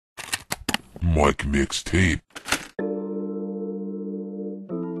Mike mixtape.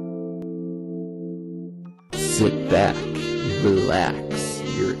 Sit back, relax.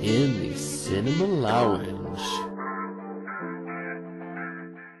 You're in the Cinema Lounge.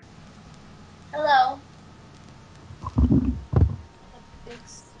 Hello. A big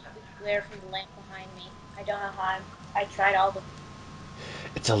stupid glare from the lamp behind me. I don't know how I tried all the.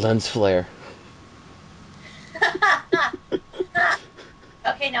 It's a lens flare.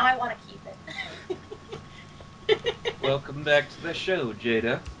 Okay, now I want to keep it. Welcome back to the show,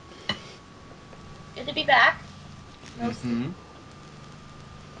 Jada. Good to be back.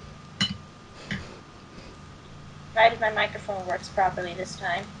 Provided my microphone works properly this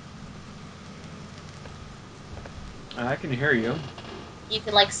time. I can hear you. You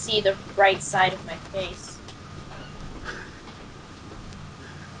can see the right side of my face.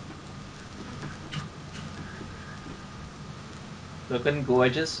 Looking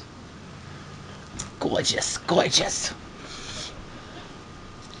gorgeous. Gorgeous, gorgeous.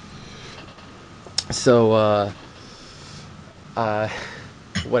 So,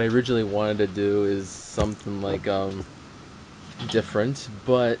 what I originally wanted to do is something different,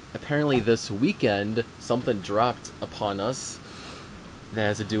 but apparently this weekend something dropped upon us that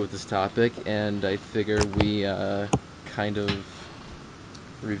has to do with this topic, and I figure we kind of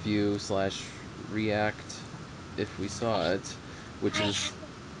review / react if we saw it, which I is...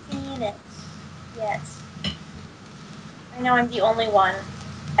 haven't seen it yet. I know I'm the only one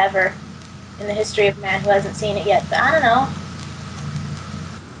ever in the history of man who hasn't seen it yet, but I don't know.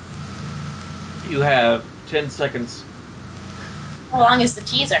 You have 10 seconds. How long is the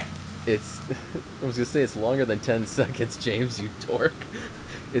teaser? It's... I was gonna say it's longer than 10 seconds, James, you dork.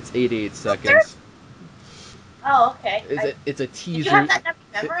 It's 88 seconds. Oh, okay. It's a teaser. Did you have that number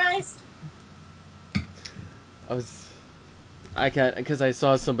memorized? I can't, because I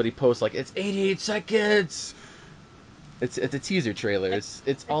saw somebody post it's 88 seconds. It's a teaser trailer.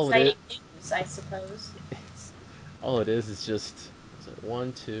 It's all it is. News, I suppose. All it is just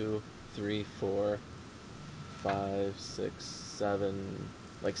 1, 2, 3, 4, 5, 6, 7,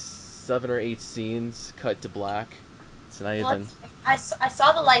 7 or 8 scenes cut to black. It's not even. I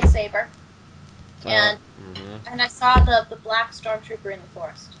saw the lightsaber, and I saw the black stormtrooper in the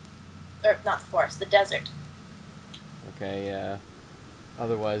forest, or not the forest, the desert. Okay, yeah.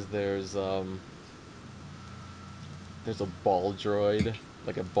 Otherwise, there's a ball droid,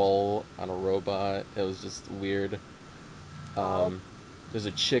 like a ball on a robot. It was just weird. There's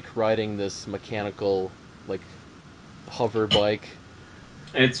a chick riding this mechanical, hover bike.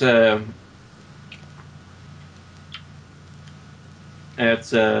 It's a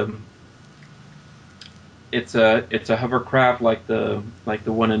hovercraft like the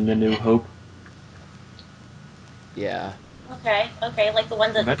one in the New Hope. Yeah. Okay, like the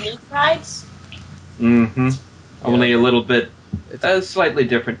one that Luke rides. Yeah. Only a little bit. It's a slightly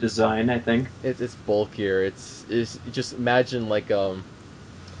different design, I think. It's bulkier. It's just imagine like an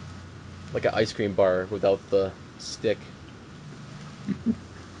ice cream bar without the stick.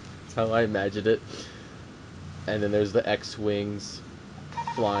 That's how I imagined it. And then there's the X-wings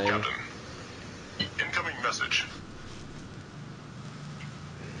flying. Captain, incoming message.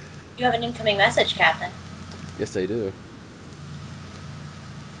 You have an incoming message, Captain. Yes, I do.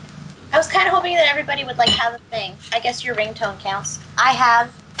 I was kind of hoping that everybody would have a thing. I guess your ringtone counts. I have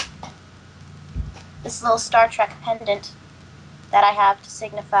this little Star Trek pendant that I have to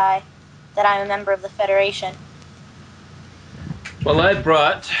signify that I'm a member of the Federation. Well, I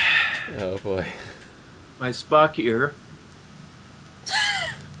brought... Oh, boy. My Spock ear.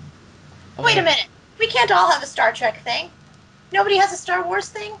 Wait a minute. We can't all have a Star Trek thing. Nobody has a Star Wars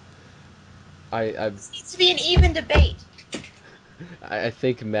thing? This needs to be an even debate. I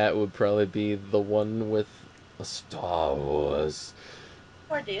think Matt would probably be the one with a Star Wars.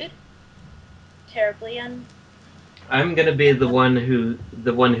 Poor dude. Terribly I'm gonna be the one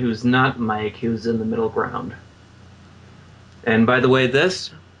who's not Mike, who's in the middle ground. And by the way,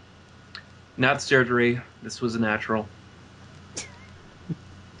 this, not surgery. This was natural.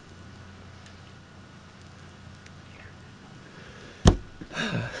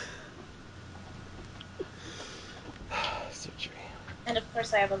 Surgery. And of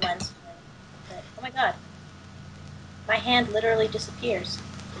course I have a lens flare. But, oh my god. My hand literally disappears.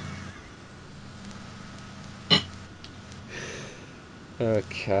 Oh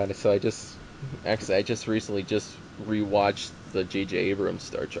god, so I just recently rewatched the J.J. Abrams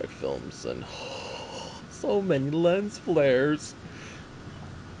Star Trek films, and so many lens flares.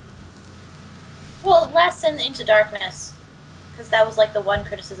 Well, less in Into Darkness, because that was the one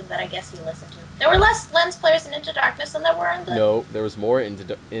criticism that I guess you listened to. There were less lens flares in Into Darkness than there were in the... No, there was more Into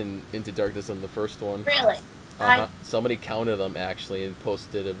Darkness than the first one. Really? Somebody counted them actually and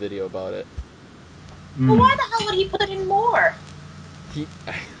posted a video about it. Well, why the hell would he put in more? It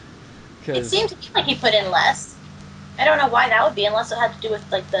Because seemed to me like he put in less. I don't know why that would be, unless it had to do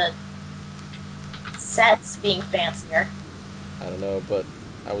with like the sets being fancier. I don't know, but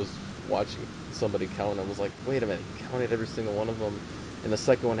I was watching somebody count. I was like, wait a minute, he counted every single one of them, and the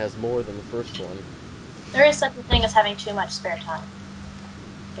second one has more than the first one. There is such a thing as having too much spare time.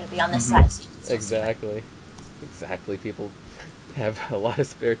 You're gonna be on this side. So you can still see it. Exactly. People have a lot of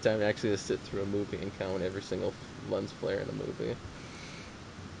spare time actually to sit through a movie and count every single lens flare in a movie.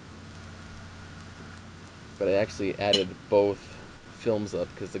 But I actually added both films up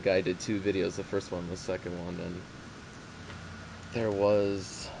because the guy did 2 videos, the first one and the second one, and there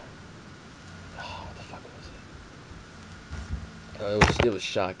was... Oh, what the fuck was it? It was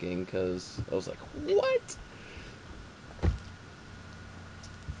shocking because I was like, what?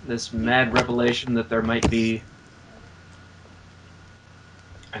 This mad revelation that there might be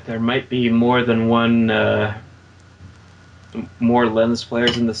more than one more lens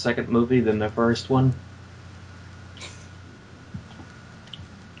flares in the second movie than the first one.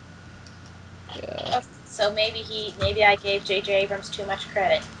 Yeah. So maybe I gave J.J. Abrams too much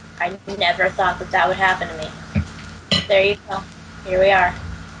credit. I never thought that would happen to me. There you go. Here we are.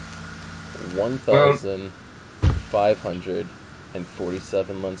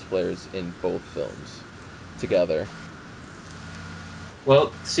 1,547 lens flares in both films together.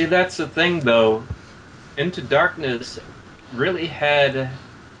 Well, see, that's the thing, though. Into Darkness really had...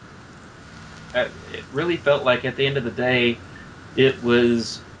 it really felt like at the end of the day, it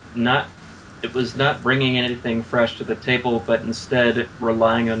was not bringing anything fresh to the table, but instead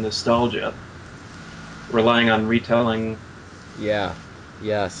relying on nostalgia, relying on retelling. Yeah.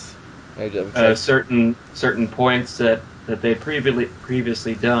 Yes. Certain points that they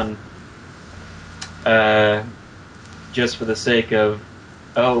previously done, just for the sake of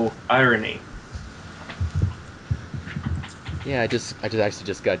irony. Yeah, I actually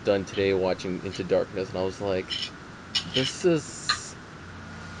just got done today watching Into Darkness, and I was like, this is...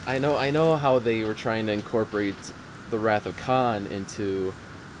 I know how they were trying to incorporate the Wrath of Khan into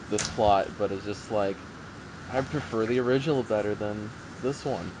the plot, but it's just like, I prefer the original better than this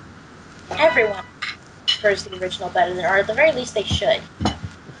one. Everyone prefers the original better than, or at the very least they should.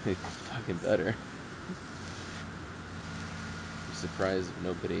 Fucking better. I'm surprised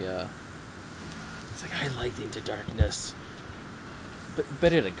nobody, it's like, I liked Into Darkness. But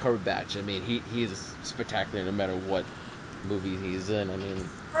Benedict Cumberbatch, I mean, he's spectacular no matter what movie he's in. I mean,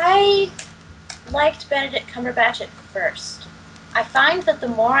 I liked Benedict Cumberbatch at first. I find that the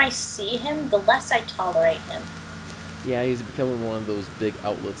more I see him, the less I tolerate him. yeah, he's becoming one of those big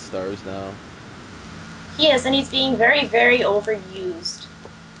outlet stars now. He is, and he's being very, very overused.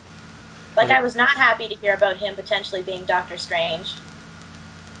 Like, I was not happy to hear about him potentially being Doctor Strange.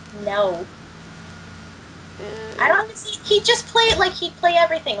 No. I don't see. He'd just play it like he'd play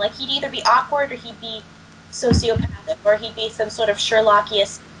everything. Like, he'd either be awkward or he'd be sociopathic, or he'd be some sort of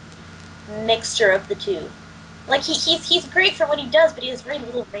Sherlockiest mixture of the two. Like, he's great for what he does, but he has very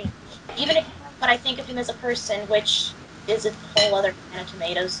little range. Even if what I think of him as a person, which is a whole other can of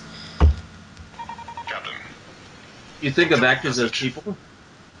tomatoes. Captain. You think of actors as people?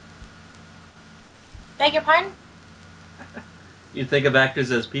 Beg your pardon? You think of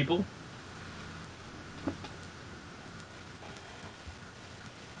actors as people?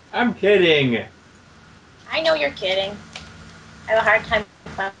 I'm kidding. I know you're kidding. I have a hard time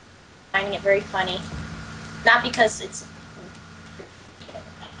finding it very funny. Not because it's...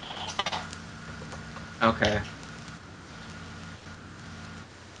 Okay.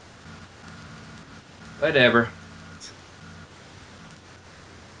 Whatever.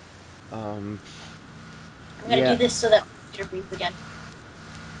 I'm gonna do this so that we breathe again.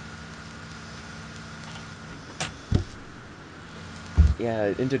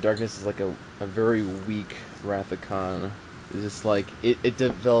 Yeah, Into Darkness is like a very weak Wrath of Khan. It's just like, it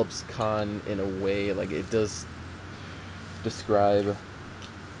develops Khan in a way, like it does describe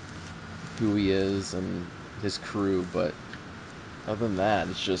who he is and his crew, but other than that,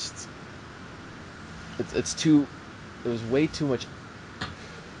 it's just... There was way too much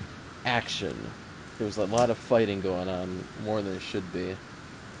action. There was a lot of fighting going on, more than it should be.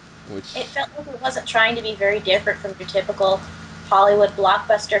 Which... It felt like it wasn't trying to be very different from your typical Hollywood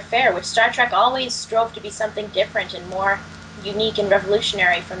blockbuster fare, which Star Trek always strove to be something different and more unique and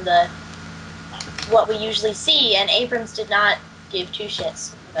revolutionary from what we usually see, and Abrams did not give two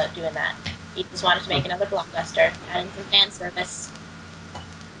shits about doing that. He just wanted to make another blockbuster, adding some fan service.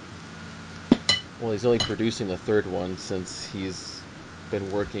 Well, he's only producing the third one since he's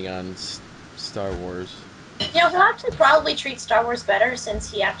been working on Star Wars. You know, he'll actually probably treat Star Wars better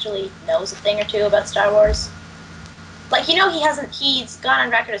since he actually knows a thing or two about Star Wars. Like, you know, he's gone on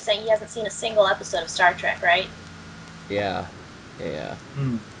record as saying he hasn't seen a single episode of Star Trek, right? Yeah. Yeah.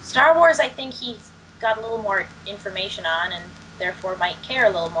 Star Wars, I think he's got a little more information on and therefore might care a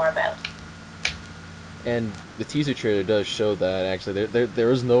little more about. And the teaser trailer does show that, actually.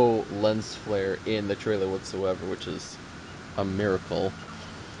 There is no lens flare in the trailer whatsoever, which is a miracle.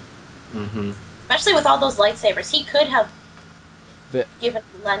 Mm-hmm. Especially with all those lightsabers. He could have But, given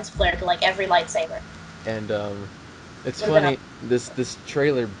lens flare to, like, every lightsaber. and, it's Would've funny, this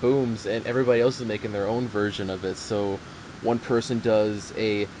trailer booms, and everybody else is making their own version of it. So, one person does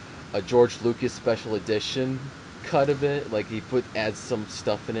a George Lucas special edition cut of it, like he adds some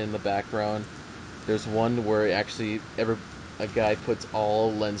stuff in the background. There's one where actually a guy puts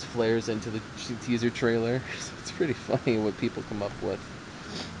all lens flares into the teaser trailer. So it's pretty funny what people come up with.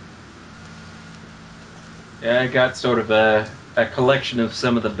 Yeah, I got sort of a collection of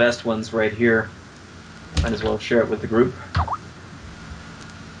some of the best ones right here. Might as well share it with the group.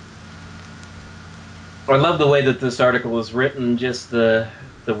 I love the way that this article is written. Just the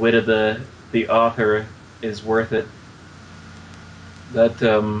wit of the author is worth it. That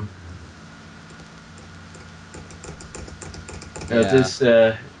Yeah. this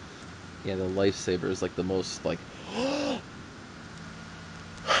Yeah, the lightsaber is like the most like.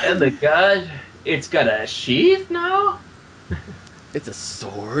 and the god, it's got a sheath now. It's a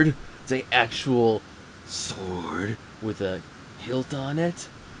sword. It's an actual sword with a hilt on it.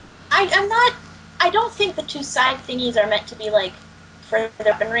 I don't think the two side thingies are meant to be, like, for the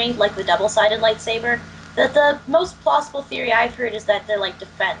weaponry, like the double-sided lightsaber. The most plausible theory I've heard is that they're, like,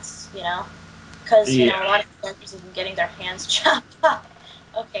 defense, you know? Because, you know, a lot of soldiers have been getting their hands chopped off.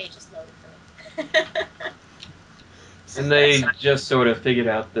 Okay, just loaded for me. And they just sort of figured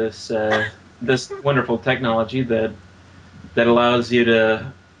out this this wonderful technology that allows you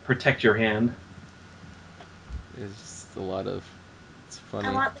to protect your hand. It's just a lot of. It's funny.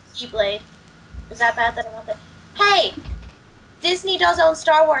 I want the Keyblade. Is that bad that I want that? Hey! Disney does own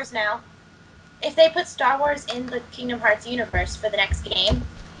Star Wars now. If they put Star Wars in the Kingdom Hearts universe for the next game,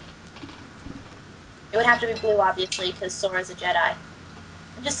 it would have to be blue, obviously, because Sora's a Jedi.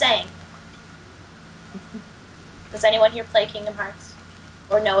 I'm just saying. Does anyone here play Kingdom Hearts?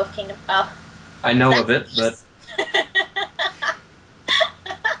 Or know of Kingdom... Oh. I know of it, but...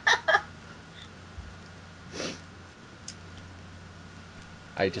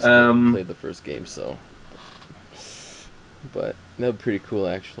 I just played the first game, so... But that would be pretty cool,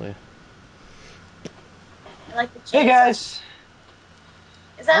 actually. I like the Hey guys!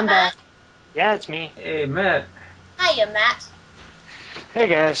 Is that I'm Matt? back. Yeah, it's me. Hey, Matt. Hiya, Matt. Hey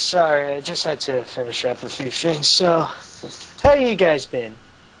guys, sorry, I just had to finish up a few things, so... How you guys been?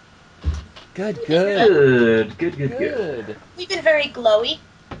 Good. Good. We've been very glowy,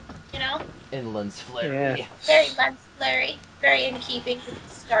 you know? And lens flare. Yeah. Very lens flary, very in keeping with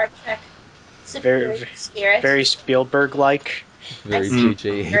Star Trek Very, superior spirit. very Spielberg-like. Very Excellent.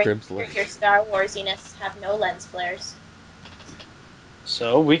 J.J. Very Abrams like. your Star Warsiness have no lens flares.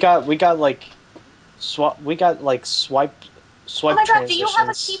 So, we got like swipe Oh my god, do you have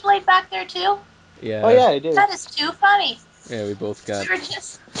a transitions. Keyblade back there too? Yeah. Oh yeah, I do. That is too funny. Yeah, we both got. You're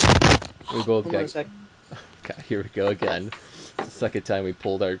just... We both Hold on a got. sec. God, here we go again. It's the second time we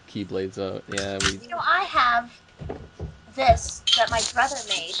pulled our keyblades out. Yeah, we. You know, I have this that my brother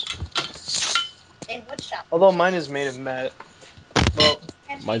made in woodshop. Although mine is made of metal. Well,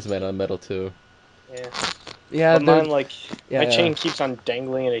 Mine's made on metal too. yeah. Yeah, But mine, like, yeah, my chain keeps on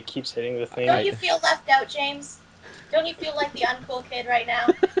dangling and it keeps hitting the thing. Don't you feel left out, James? Don't you feel like the uncool kid right now?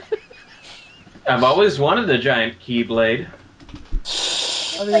 I've always wanted a giant keyblade.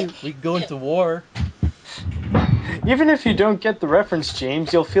 I mean, we go into war. Even if you don't get the reference,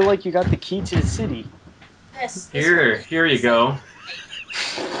 James, you'll feel like you got the key to the city. Here you go.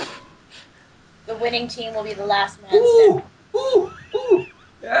 The winning team will be the last man Ooh, standing. ooh.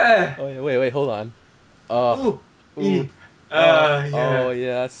 Yeah. Oh yeah, wait, hold on. Ooh. Ooh. Yeah. Oh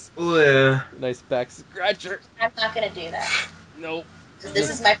yes. Ooh, yeah. Nice back scratcher. I'm not gonna do that. Nope. This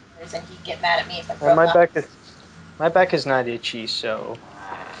is my brother's, and he'd get mad at me if I Well, broke up. my back is not itchy, so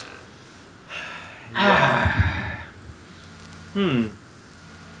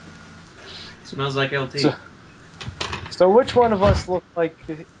Smells like LT. So which one of us look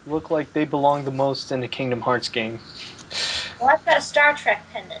like they belong the most in the Kingdom Hearts game? Well, I've got a Star Trek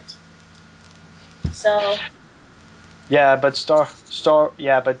pendant. So, Yeah, but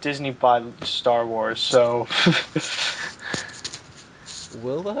but Disney bought Star Wars, so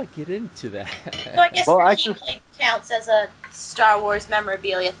we'll get into that. So I guess Well, your actually- keyblade counts as a Star Wars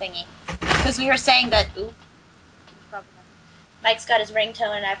memorabilia thingy. Because we were saying that. Ooh, probably not. Mike's got his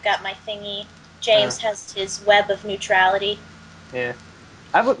ringtone and I've got my thingy. James has his web of neutrality. Yeah.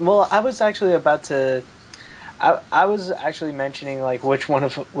 I was actually about to. I was actually mentioning like which one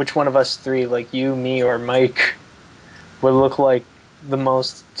of us three, like you, me, or Mike, would look like the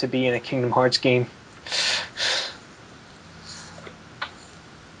most to be in a Kingdom Hearts game.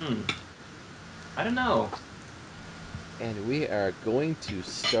 I don't know. And we are going to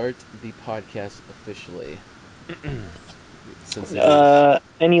start the podcast officially. Since it is...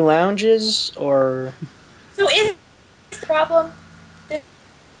 Any lounges or? So is the problem?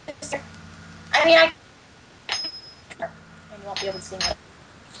 I mean, I won't be able to see it.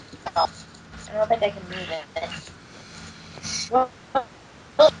 I don't think I can move it. Well,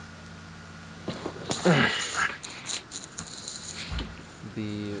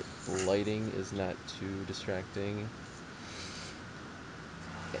 The lighting is not too distracting.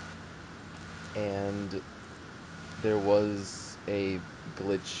 And there was a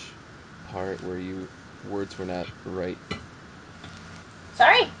glitch part where words were not right.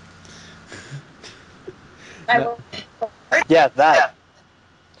 sorry. No. Yeah, that.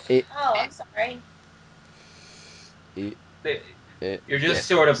 It, Oh, I'm sorry. it, You're just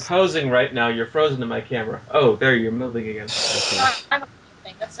sort of posing right now. You're frozen to my camera. Oh, there, you're moving again. I'm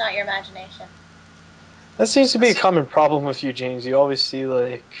that's not your imagination. That seems to be a common problem with you, James. You always see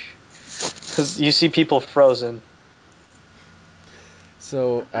because you see people frozen.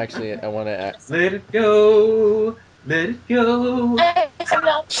 So actually, I want to ask. Let it go. Let it go.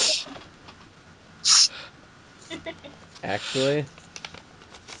 Actually,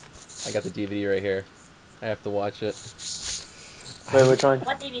 I got the DVD right here. I have to watch it. Wait, which one?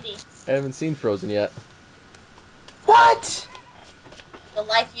 What DVD? I haven't seen Frozen yet. What? The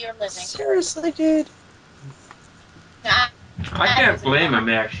Life You're Living. Seriously, dude? Nah, I can't blame him,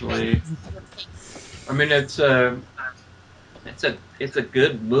 actually. I mean, it's a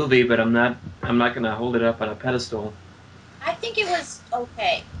good movie, but I'm not gonna hold it up on a pedestal. I think it was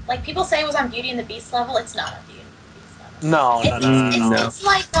okay. Like people say it was on Beauty and the Beast level. It's not on Beauty and the Beast level. No. It's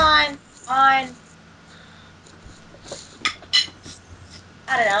like on I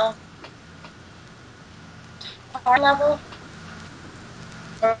don't know, our level.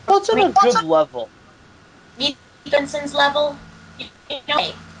 Well, it's at a good level. Meet Benson's level. You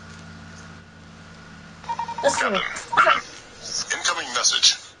know. Captain. Incoming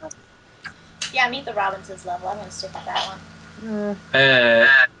message. Yeah, Meet the Robinsons level. I'm gonna stick with that one.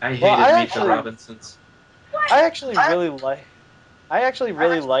 I hated Meet the Robinsons. I actually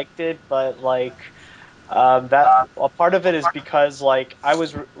really liked it, but like that a part of it is because like I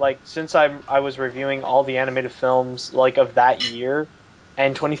was since I was reviewing all the animated films like of that year,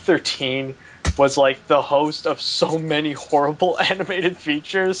 and 2013 was like the host of so many horrible animated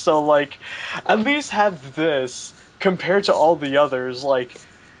features, so like at least have this compared to all the others. Like,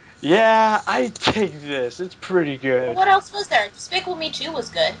 yeah, I take this. It's pretty good. Well, what else was there? Despicable Me 2 was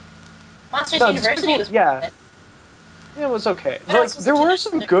good. Monsters University was yeah. good. It was okay. What Like else was there were good?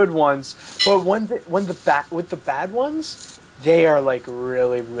 some good ones, but with the bad ones, they are like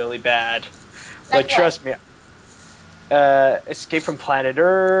really really bad. Like Like what? trust me. Escape from Planet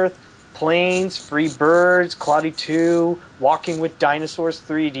Earth, Planes, Free Birds, Cloudy 2, Walking with Dinosaurs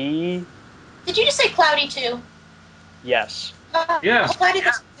 3D. Did you just say Cloudy 2? Yes. Yeah. Why did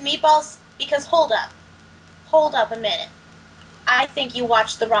the meatballs? Because hold up a minute. I think you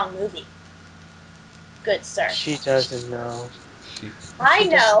watched the wrong movie. Good sir. She doesn't know. I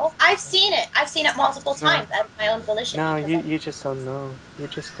know. I've seen it. I've seen it multiple times at my own volition. No, because you just don't know. You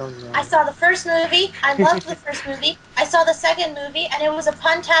just don't know. I saw the first movie. I loved the first movie. I saw the second movie, and it was a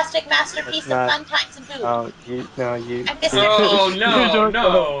puntastic masterpiece of fun times and booze. Oh, you. I miss Oh it.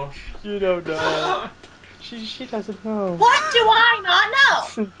 no. You don't know. She doesn't know. What do I not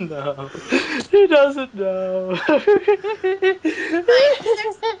know? No, he doesn't know.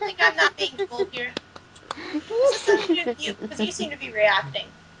 There's something I'm not being told here. This is something to you, because you seem to be reacting.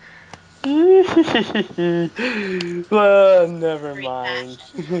 Well, never mind.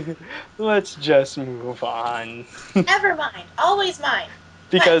 Let's just move on. Never mind. Always mind.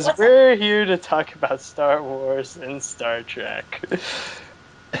 Because What's we're here to talk about Star Wars and Star Trek.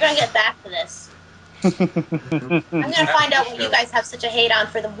 We're gonna get back to this. I'm gonna find out what you guys have such a hate on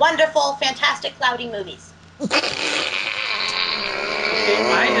for the wonderful, fantastic, cloudy movies.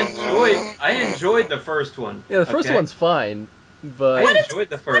 I enjoyed the first one. Yeah, the first one's fine, but I enjoyed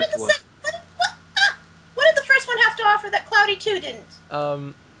the first one. What did the first one have to offer that Cloudy 2 didn't?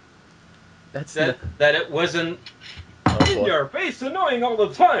 that's That it wasn't. Oh In your face, annoying all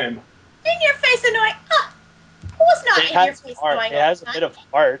the time. In your face annoying. Huh. Who was not It in your has face heart. annoying It all has the a time? bit of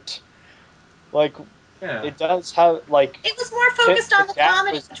heart. Like, Yeah. it does have, like... It was more focused on the Jack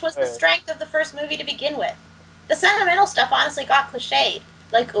comedy, was which was the good. strength of the first movie to begin with. The sentimental stuff honestly got cliched.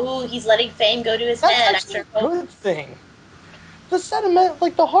 Like, ooh, he's letting fame go to his That's head. actually After a good thing. The sentiment,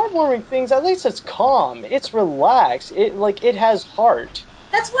 like, the heartwarming things, at least it's calm. It's relaxed. It has heart.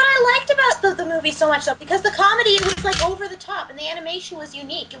 That's what I liked about the movie so much, though, because the comedy was like over the top, and the animation was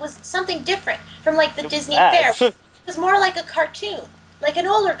unique. It was something different from like the Disney fare. It was more like a cartoon, like an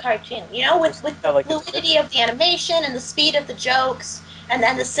older cartoon, you know, with the like it's fluidity of the animation and the speed of the jokes, and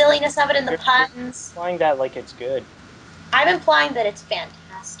then the silliness of it and the puns. Implying that, like, it's good. I'm implying that it's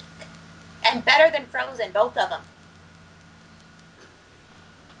fantastic and better than Frozen, both of them.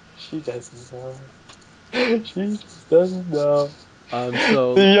 She doesn't know. She just doesn't know.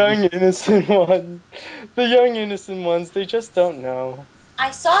 So The young innocent ones. The young innocent ones, they just don't know.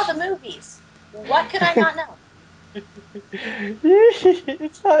 I saw the movies. What could I not know?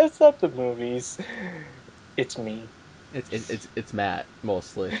 It's not the movies. It's me. it's Matt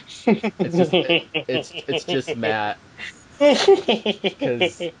mostly. It's just Matt.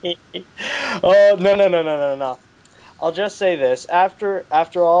 'Cause- Oh, no. I'll just say this. After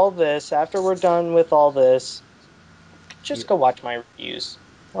all this, after we're done with all this, just go watch my reviews.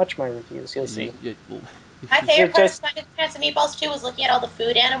 Watch my reviews, you'll see. My favorite part of Just- Spider Chance and Meatballs 2 was looking at all the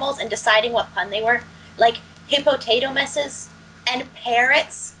food animals and deciding what pun they were. Like hippopotamuses and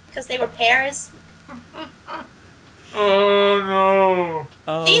parrots, because they were pears. Oh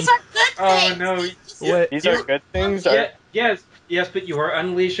no. These are good Oh things. no. What? These are good things. Yes, but you are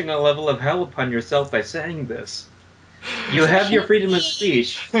unleashing a level of hell upon yourself by saying this. You have your freedom of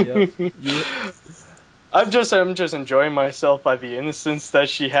speech. Yep. I'm just enjoying myself by the innocence that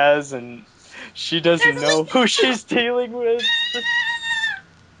she has, and she doesn't know who she's dealing with.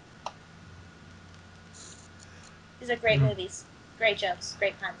 These are great movies. Great jokes.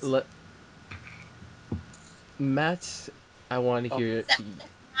 Great puns. Matt, I want to hear.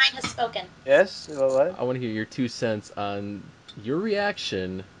 Mine has spoken. Yes. What? I want to hear your 2 cents on your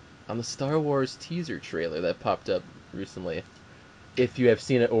reaction on the Star Wars teaser trailer that popped up recently. If you have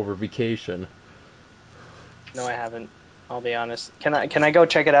seen it over vacation. No, I haven't. I'll be honest. Can I go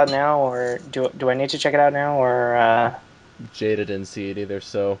check it out now, or do I need to check it out now, or? Jada didn't see it either,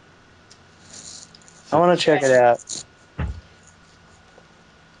 so. I want to check it out.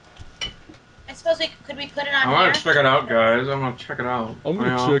 I suppose could we put it on I here? want to check it out, guys. I want to check it out. I'm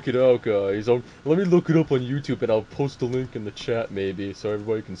gonna check it out, guys. Let me look it up on YouTube, and I'll post a link in the chat, maybe, so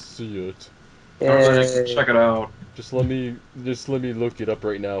everybody can see it. Everybody can check it out. Just let me look it up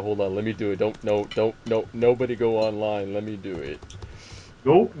right now. Hold on, let me do it. Don't, nobody go online. Let me do it.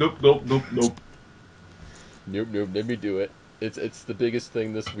 Nope. Nope, let me do it. It's the biggest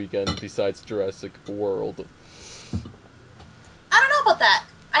thing this weekend besides Jurassic World. I don't know about that.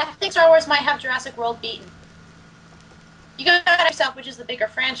 I think Star Wars might have Jurassic World beaten. You gotta ask yourself which is the bigger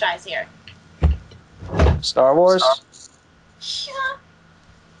franchise here. Star Wars.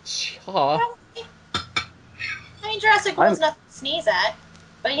 Huh? I mean, Jurassic World's nothing to sneeze at,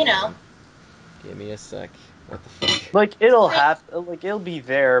 but you know. Give me a sec. What the fuck? Like it'll be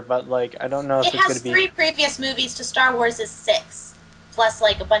there, but like I don't know if It it's has gonna be. 3 previous movies to Star Wars is 6, plus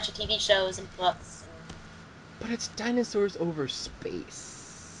like a bunch of TV shows and books. But it's dinosaurs over space.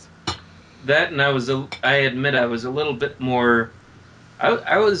 That, and I admit I was a little bit more.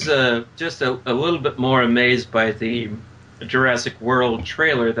 I was just a little bit more amazed by the Jurassic World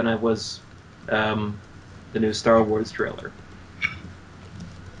trailer than I was the new Star Wars trailer.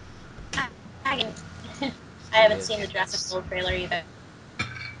 I haven't seen the Jurassic World trailer either.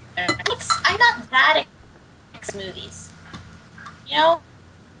 I'm not that into movies. You know?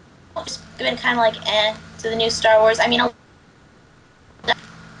 I've just been kind of like to the new Star Wars. I mean,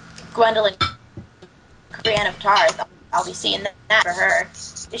 Gwendolyn Brienne of Tarth, I'll be seeing that for her.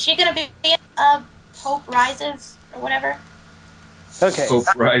 Is she going to be in Hope Rises or whatever? Okay. Hope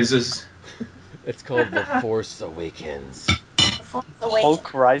Rises. It's called The Force Awakens. The Force Awakens.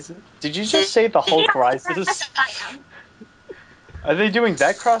 Hulk Rises? Did you just say the Hulk Rises? Are they doing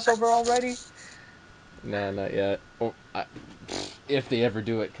that crossover already? Nah, not yet. If they ever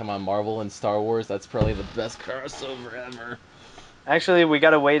do it, come on, Marvel and Star Wars, that's probably the best crossover ever. Actually, we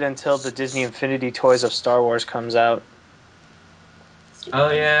gotta wait until the Disney Infinity Toys of Star Wars comes out. Oh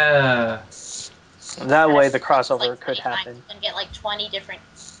yeah. That way the crossover could happen. You can get like 20 different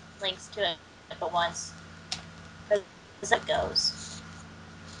links to it at once. As that goes.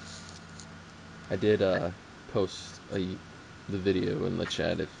 I did post the video in the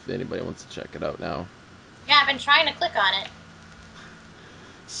chat if anybody wants to check it out now. Yeah, I've been trying to click on it.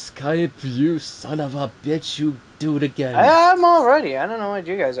 Skype, you son of a bitch, you do it again. I'm all ready. I don't know what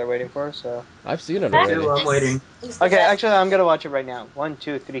you guys are waiting for, so. I've seen it Me already. too, I'm waiting. Who's the Okay, best? actually, I'm gonna watch it right now. 1,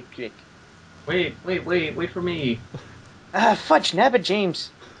 2, 3, click. Wait for me. Ah, fudge, nabbit, James.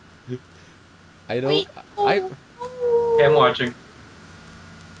 I don't. Wait. I. Okay, I'm watching.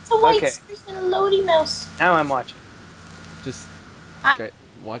 It's a white Okay. space and a loading mouse. Now I'm watching. Just. I- Okay,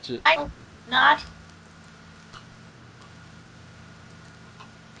 watch it. I'm not.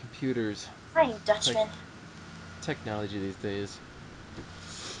 Computers. Flying Dutchman. Technology these days.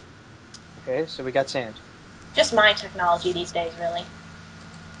 Okay, so we got sand. Just my technology these days, really.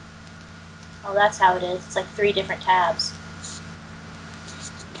 Oh, that's how it is. It's like 3 different tabs.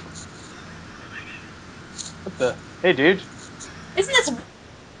 What the? Hey, dude. Isn't this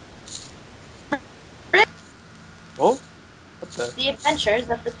Oh? What the? the adventures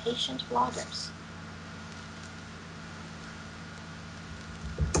of the patient bloggers?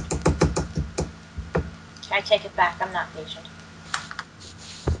 I take it back. I'm not patient.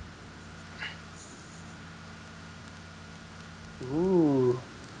 Ooh.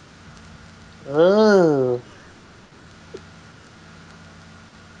 Oh.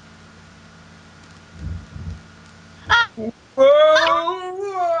 Ah!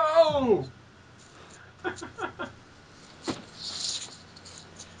 Whoa!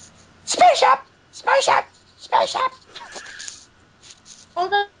 Spaceship! Spaceship! Spaceship!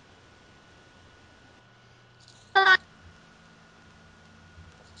 Hold on. Ah!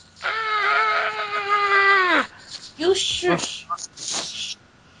 You shush.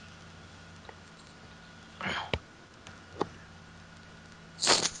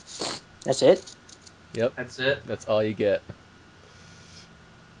 That's it? Yep. That's it. That's all you get.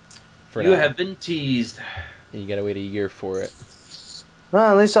 For You now. have been teased. And you gotta wait a year for it.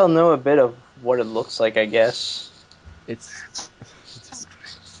 Well, at least I'll know a bit of what it looks like, I guess. It's.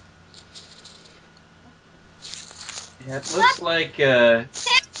 Yeah, it looks like I'm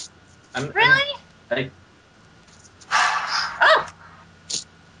Really? I, Oh!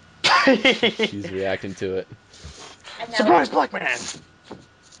 She's reacting to it. I know. Surprise, Black Man!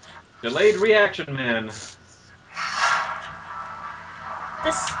 delayed reaction man.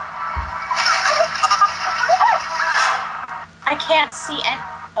 This. I can't see any.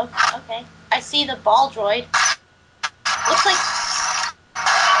 Okay. I see the ball droid. Looks like.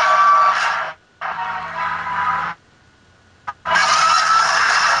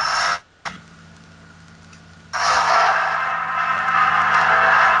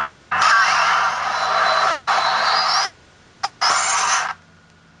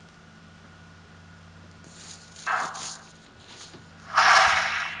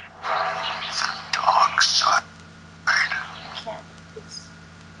 Dark side. Can't.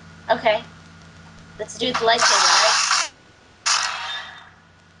 Okay. Let's do the lightsaber,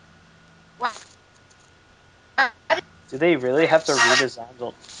 right? Wow. Do they really have to redesign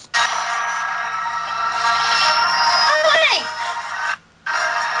the...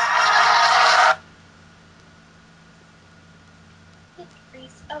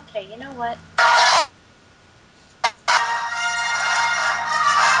 Okay, you know what?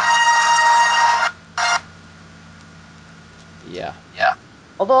 Yeah.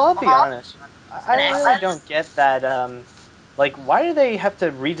 Although, I'll be honest, I really don't get that, like, why do they have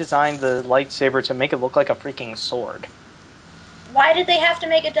to redesign the lightsaber to make it look like a freaking sword? Why did they have to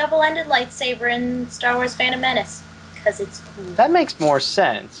make a double-ended lightsaber in Star Wars Phantom Menace? Because it's cool. That makes more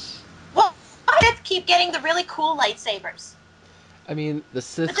sense. Well, why do they keep getting the really cool lightsabers? I mean, the The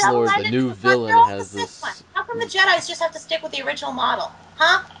Sith Lord, the double-ended new one, villain, they're all has the Sith one. this. How come the Jedis just have to stick with the original model?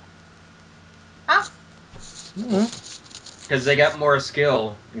 Huh? Huh? Because they got more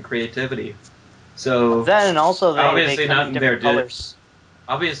skill and creativity. So That and also they obviously come not in in their different colors.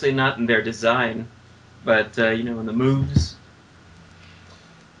 obviously not in their design, but you know, in the moves.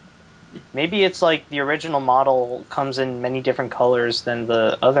 Maybe it's like the original model comes in many different colors than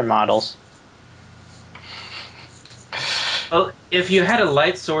the other models. Well, if you had a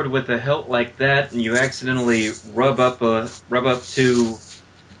light sword with a hilt like that, and you accidentally rub up too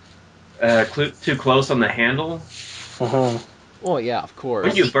too close on the handle, Mhm. Oh yeah, of course.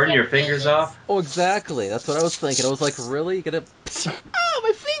 wouldn't you burn your fingers off? Oh, exactly. That's what I was thinking. I was like, really? You gotta. Oh,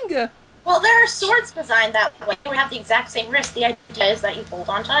 my finger! Well, there are swords designed that way. They have the exact same wrist. The idea is that you hold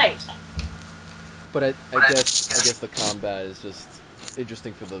on tight. But I guess the combat is just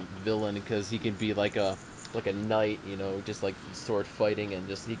interesting for the villain because he can be like a knight, you know, just like sword fighting, and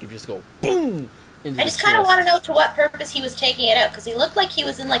just he can just go boom into I the just kind of want to chest. know to what purpose he was taking it out, because he looked like he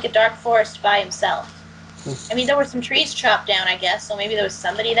was in like a dark forest by himself. I mean, there were some trees chopped down, I guess, so maybe there was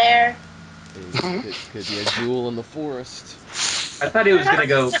somebody there. Could be a jewel in the forest. I thought he was gonna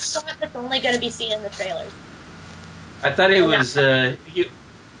go. It's only going to be seen in the trailers. I thought he was.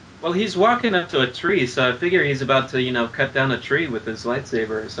 Well, he's walking up to a tree, so I figure he's about to, cut down a tree with his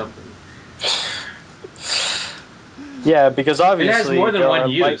lightsaber or something. Yeah, because It obviously has more than there one are,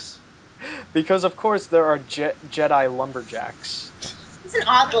 use. because of course there are Jedi lumberjacks. It's an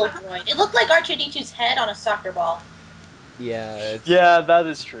odd little droid. It looked like R2-D2's head on a soccer ball. Yeah, Yeah, that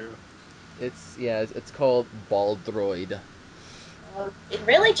is true. it's called Ball Droid. It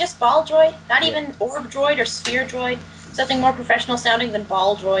really just ball droid? Not Yeah. even orb droid or sphere droid? Something more professional sounding than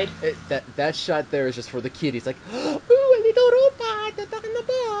ball droid? That shot there is just for the kid. He's like, ooh, a little robot, they're talking the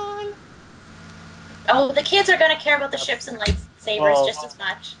ball. Oh, the kids are going to care about the ships and lightsabers Well- just as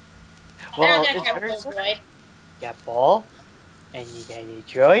much. They're Well, not going to it's care very about the simple. droid. You got ball, and you got a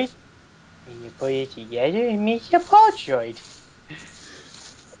droid, and you put it together and make a ball droid.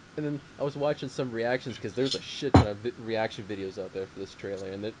 And then I was watching some reactions because there's a shit ton of reaction videos out there for this trailer,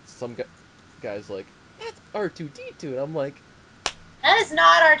 and some guy's like, that's R2-D2, and I'm like, That is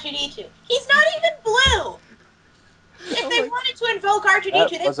not R2-D2. He's not even blue! If they wanted to invoke R2-D2, That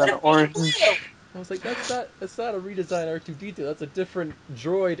they was would an have made him blue! orange. I was like, that's not a redesigned R2-D2. That's a different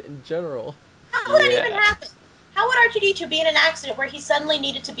droid in general. How would that Yeah. even happen? How would R2-D2 be in an accident where he suddenly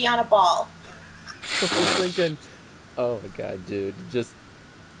needed to be on a ball? I was thinking, oh my god, dude, just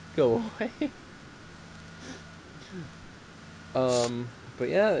go away. But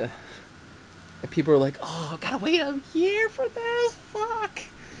yeah, and people are like, oh, gotta wait a year for this. Fuck.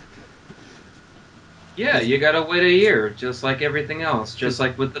 Yeah, you gotta wait a year, just like everything else. Just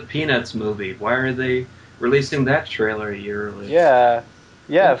like with the Peanuts movie. Why are they releasing that trailer a year early?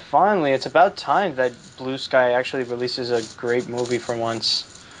 Yeah, finally, it's about time that Blue Sky actually releases a great movie for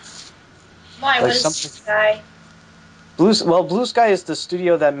once. Why? Like What is something- this guy? Blue Sky is the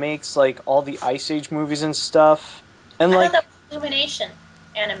studio that makes like all the Ice Age movies and stuff. And I like thought that was Illumination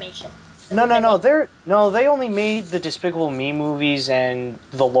animation. no, they only made the Despicable Me movies and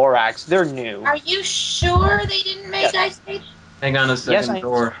the Lorax. They're new. Are you sure they didn't make Yeah. Ice Age? Hang on a Yes, second, I-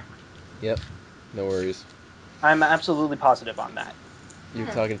 door. Yep, no worries. I'm absolutely positive on that. You're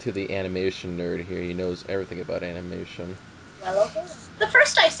talking to the animation nerd here. He knows everything about animation. Well, okay. The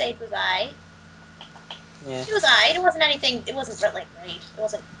first Ice Age was I. Yeah. It was I. It wasn't anything. It wasn't like great. It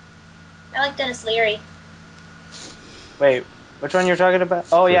wasn't. I like Dennis Leary. Wait, which one you're talking about?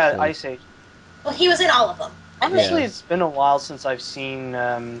 Oh First yeah, one. Ice Age. Well, he was in all of them. Honestly, Yeah. it's been a while since I've seen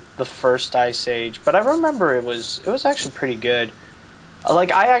the first Ice Age, but I remember it was actually pretty good.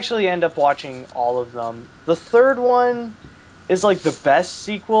 Like I actually end up watching all of them. The third one is like the best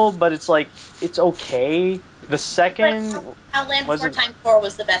sequel, but it's like it's okay. The second, How Land Was Before it- Time 4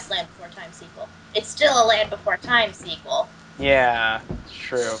 was the best Land Before Time sequel. It's still a Land Before Time sequel. yeah, it's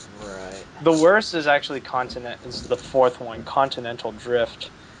true. Right. The worst is actually is the fourth one, Continental Drift.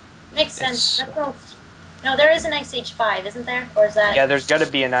 Makes sense. It's- No, there is an Ice Age 5, isn't there? Or is that... Yeah, there's got to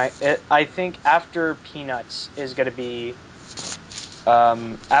be I think after Peanuts is going to be.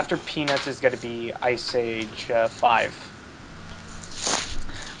 After Peanuts is going to be Ice Age 5.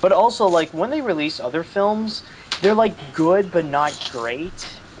 But also, like, when they release other films, they're, like, good but not great.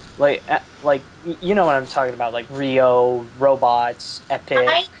 Like, you know what I'm talking about. Like, Rio, Robots,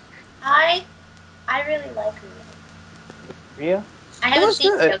 Epic. I really like Rio. Rio? I It haven't was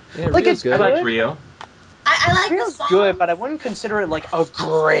seen good. Rio. Yeah, Like, Rio's it's good. I like good. Rio. I like the Rio's song. good, but I wouldn't consider it, like, a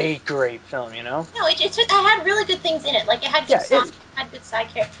great film, you know? No, it had really good things in it. Like, it had good Yeah, songs, it had good side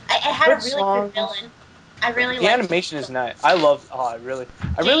characters. It had a Good really songs. good villain. I really The liked animation him. is nice. I really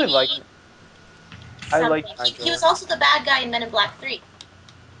Jamie like I like something. He was also the bad guy in Men in Black 3.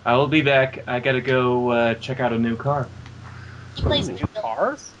 I will be back. I gotta go check out a new car. He plays New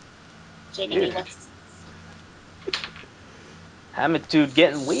car? Jamie Dude. West. Hamitude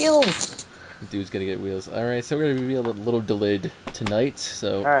getting wheels. Dude's gonna get wheels. Alright, so we're gonna be a little delayed tonight,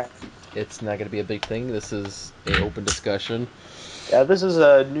 so Alright. it's not gonna be a big thing. This is an open discussion. Yeah, this is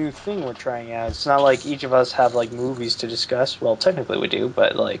a new thing we're trying out. It's not like each of us have like movies to discuss. Well, technically we do,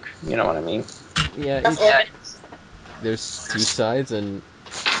 but like, you know what I mean. Yeah, That's there's two sides, and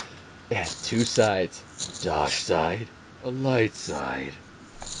yeah, two sides. Dark side, a light side.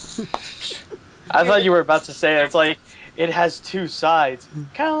 I thought you were about to say it's like it has two sides,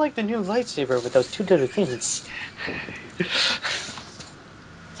 kind of like the new lightsaber with those two little things.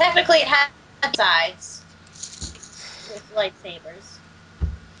 Technically, it had sides with lightsabers.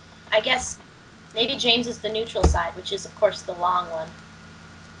 I guess maybe James is the neutral side, which is, of course, the long one.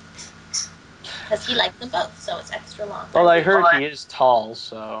 Because he likes them both, so it's extra long. Well, I heard he is tall,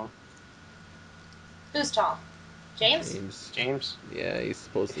 so Who's tall? James? James? Yeah, he's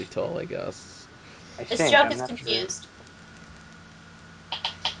supposedly tall, I guess. I This think. joke I'm is not confused.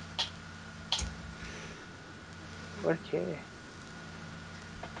 Sure. Okay.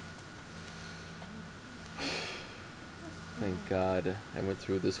 Thank God I went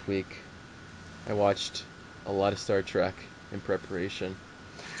through this week. I watched a lot of Star Trek in preparation.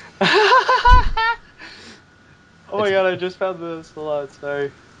 Oh my god, I just found this. Hold on,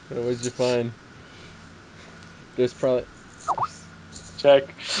 sorry. What did you find? There's probably... Check.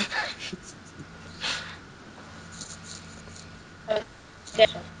 Okay.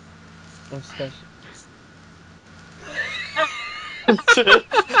 I'm special.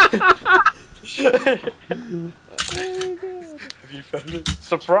 Oh my God. Have you found it?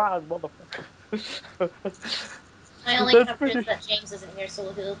 Surprise, motherfucker. My only That's comfort pretty... is that James isn't here,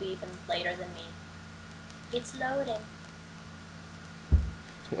 so he'll be even later than me. It's loading.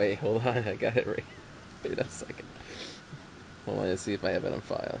 Wait, hold on. I got it right. Wait a second. Hold on, let's see if I have it on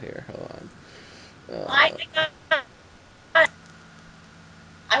file here. Hold on.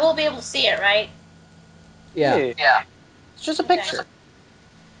 I will be able to see it, right? Yeah. Hey, it's just a Okay. picture.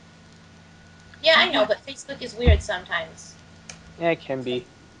 Yeah, I know, but Facebook is weird sometimes. Yeah, it can be.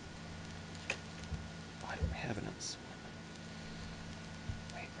 Why do I have it on this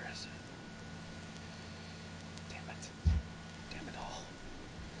one? Wait, where is it? Damn it. Damn it all.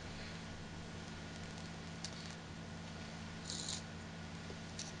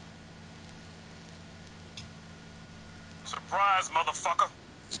 Surprise, motherfucker.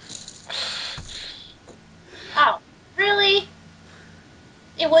 Oh, really?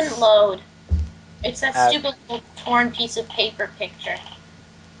 It wouldn't load. It's that stupid little torn piece of paper picture.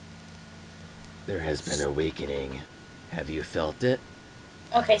 There has been awakening. Have you felt it?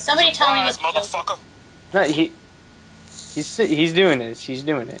 Okay, somebody tell me Surprise, what motherfucker. No, he's doing this. He's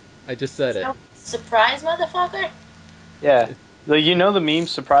doing it. I just said it. Oh, surprise, motherfucker? Yeah. Like, you know the meme,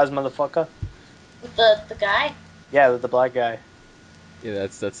 surprise, motherfucker? With the guy? Yeah, with the black guy. Yeah,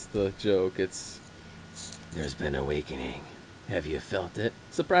 that's the joke. It's... There's been awakening. Have you felt it?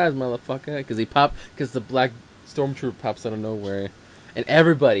 Surprise, motherfucker! Because the black stormtrooper pops out of nowhere, and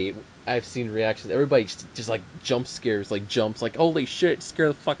everybody, I've seen reactions. Everybody just like jump scares, like jumps, like holy shit, scare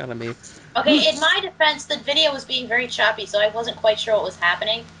the fuck out of me. Okay, in my defense, the video was being very choppy, so I wasn't quite sure what was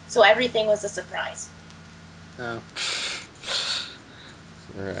happening. So everything was a surprise. Oh.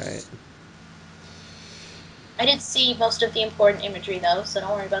 All right. I did see most of the important imagery, though, so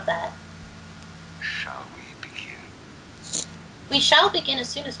don't worry about that. Shall we begin? We shall begin as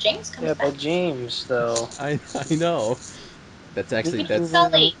soon as James comes Yeah, back. but James, though. I know. That's actually It's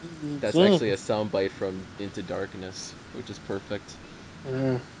Sully. that's actually a soundbite from Into Darkness, which is perfect.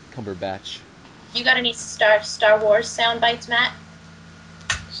 Mm. Cumberbatch. You got any Star Wars sound bites, Matt?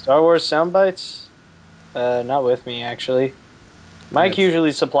 Star Wars sound bites? Not with me, actually. Mike Yes.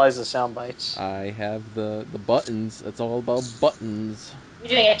 usually supplies the sound bites. I have the buttons. It's all about buttons. You're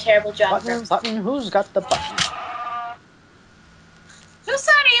doing a terrible job. Button, who's got the button? Whose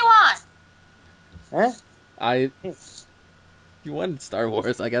side are you on? Huh? You wanted Star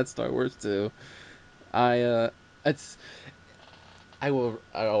Wars. I got Star Wars too. It's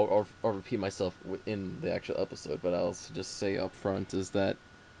I'll repeat myself in the actual episode, but I'll just say up front is that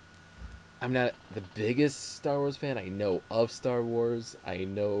I'm not the biggest Star Wars fan. I know of Star Wars. I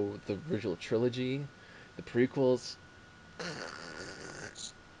know the original trilogy, the prequels.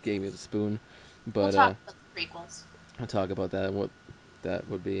 Gave me the spoon, We'll but talk about the prequels. I'll talk about that and what that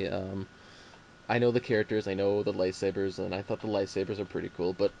would be. I know the characters. I know the lightsabers, and I thought the lightsabers are pretty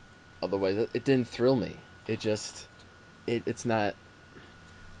cool. But otherwise, it didn't thrill me. It's not.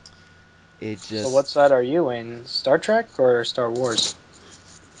 It just So what side are you in? Star Trek or Star Wars?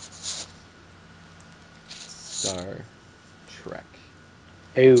 Star Trek.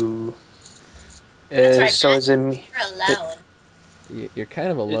 Ooh. That's right, So Matt. is it me? You're alone. You're kind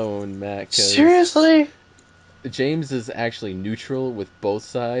of alone, Matt. Cause Seriously? James is actually neutral with both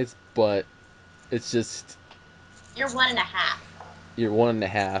sides, but it's just You're 1.5. you're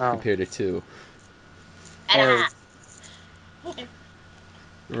 1.5 Oh. compared to 2. And a Hey. half.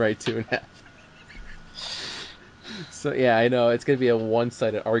 Right, 2.5. So yeah, I know it's gonna be a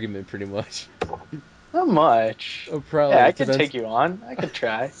one-sided argument pretty much. Not much. Probably. Yeah, I It could depends. take you on. I could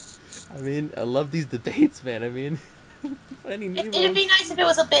try. I mean, I love these debates, man. I mean, Finding It'd Nemo. be nice if it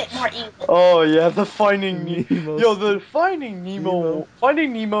was a bit more even. Oh yeah, the Finding Nemo. Yo, the Finding Nemo,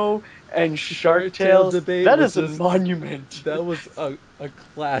 Finding Nemo and Shark Tale Tales. debate That was is a just monument. that was a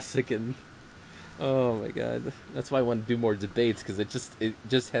classic, and oh my god, that's why I want to do more debates because it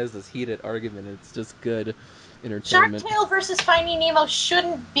just has this heated argument. And it's just good Shark entertainment. Tale versus Finding Nemo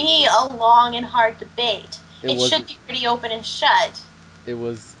shouldn't be a long and hard debate. It wasn't should be pretty open and shut. it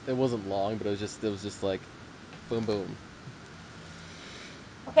wasn't long, but it was just like boom boom.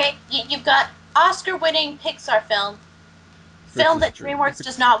 Okay, you've got Oscar-winning Pixar film Versus that DreamWorks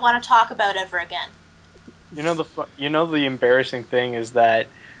does not want to talk about ever again. The embarrassing thing is that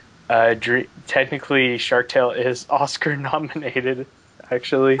technically Shark Tale is Oscar nominated.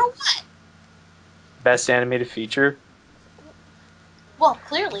 Actually, For what? best animated feature. Well,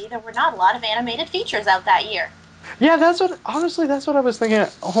 clearly there were not a lot of animated features out that year. Yeah, that's what I was thinking.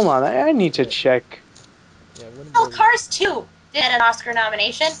 Hold on, I need to check. Yeah, Oh, Cars 2 did an Oscar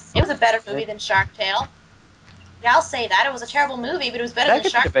nomination. It was a better movie than Shark Tale. Yeah, I'll say that. It was a terrible movie, but it was better That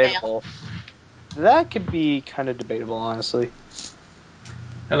than could be Shark Tale. debatable. That could be kind of debatable, honestly.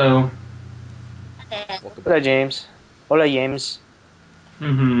 Hello. Welcome Hola, back. James. Hola, James.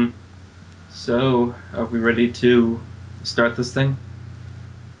 Mm-hmm. So, are we ready to start this thing?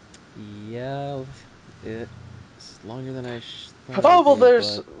 Yeah, it's longer than I thought. Oh, It well, would be,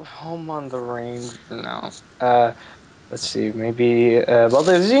 there's but Home on the Range. No. Let's see. Maybe. Well,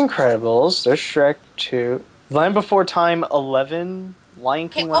 there's The Incredibles. There's Shrek 2. Land Before Time 11. Lion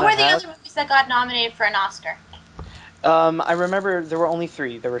Okay, King what 1 were and a the half. other movies that got nominated for an Oscar? I remember there were only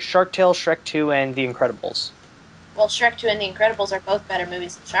 3. There was Shark Tale, Shrek 2, and The Incredibles. Well, Shrek 2 and The Incredibles are both better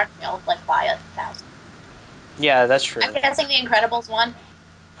movies than Shark Tale, like by 1,000. Yeah, that's true. I'm guessing The Incredibles won.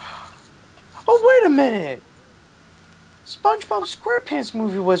 Oh, wait a minute! SpongeBob SquarePants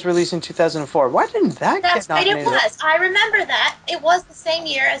movie was released in 2004. Why didn't that That's get right, it nominated? was. I remember that. It was the same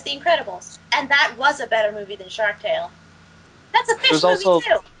year as The Incredibles. And that was a better movie than Shark Tale. That's a fish There's movie, also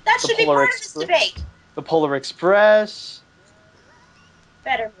too. That the should be Polar part of this Express. debate. The Polar Express.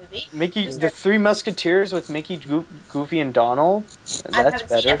 Better movie. The Three Musketeers with Mickey, Goofy, and Donald. I That's haven't seen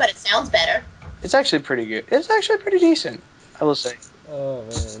better. it, but it sounds better. It's actually pretty good. It's actually pretty decent, I will say. oh man,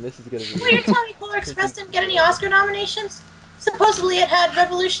 this is gonna be. Well, you're telling me Polar Express didn't get any Oscar nominations? Supposedly it had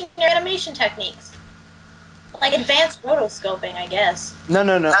revolutionary animation techniques. Like advanced rotoscoping, I guess. No.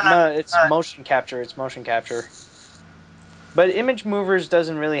 It's motion capture. It's motion capture. But Image Movers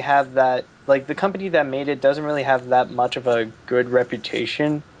doesn't really have that. Like, the company that made it doesn't really have that much of a good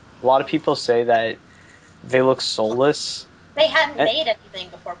reputation. A lot of people say that they look soulless. They hadn't And- made anything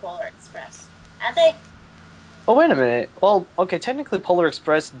before Polar Express, had they? Oh, wait a minute. Well, okay, technically Polar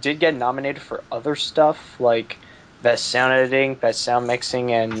Express did get nominated for other stuff, like Best Sound Editing, Best Sound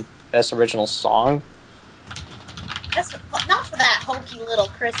Mixing, and Best Original Song. That's not for that hokey little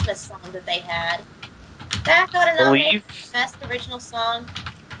Christmas song that they had. That got a nomination for Best Original Song.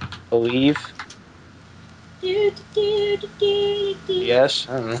 Believe. Do, do, do, do, do. Yes,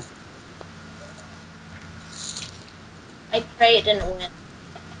 I don't know. I pray it didn't win.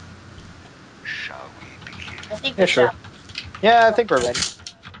 Shall we begin? I think Yeah, we sure. shall. Yeah, I think we're ready.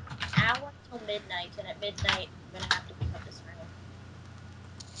 Hour till midnight, and at midnight I'm gonna have to pick up this room.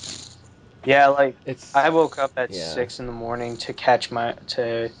 Yeah, like It's I woke up at yeah. 6 in the morning to catch my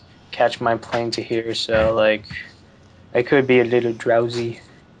plane to here, so like I could be a little drowsy.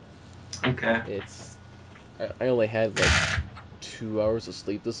 Okay. It's I only had like 2 hours of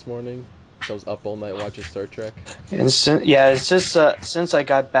sleep this morning. So I was up all night watching Star Trek. And it's just since I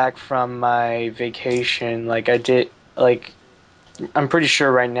got back from my vacation, like I did, like I'm pretty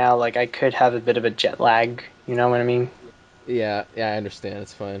sure right now, like I could have a bit of a jet lag. You know what I mean? Yeah, I understand.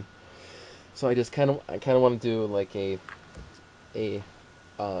 It's fine. So I kind of want to do like a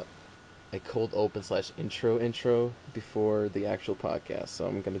uh a cold open / intro before the actual podcast. So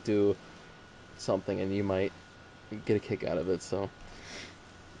I'm gonna do something, and you might get a kick out of it. So,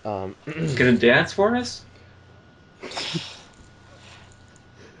 Gonna dance for us?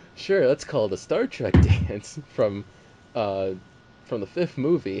 sure, let's call it a Star Trek dance uh, from the 5th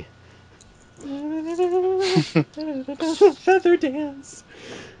movie. Feather dance.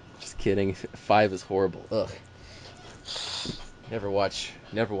 Just kidding. 5 is horrible. Ugh. Never watch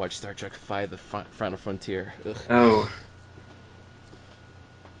Star Trek 5: The Final Frontier. Ugh. Oh.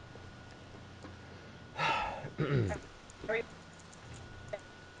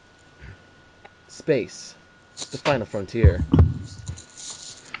 Space. The Final Frontier.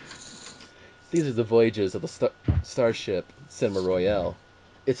 These are the voyages of the starship Cinema Royale.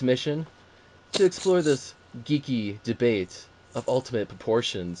 Its mission? To explore this geeky debate of ultimate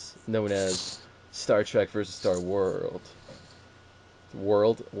proportions known as Star Trek versus Star World.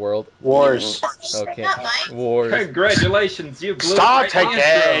 Wars. Okay. Not mine. Wars. Congratulations, you blew Start it right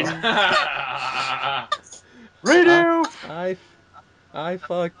again. in the intro. Redo. I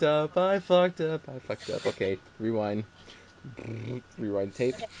fucked up. I fucked up. Okay, rewind. Rewind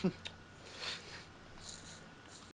tape.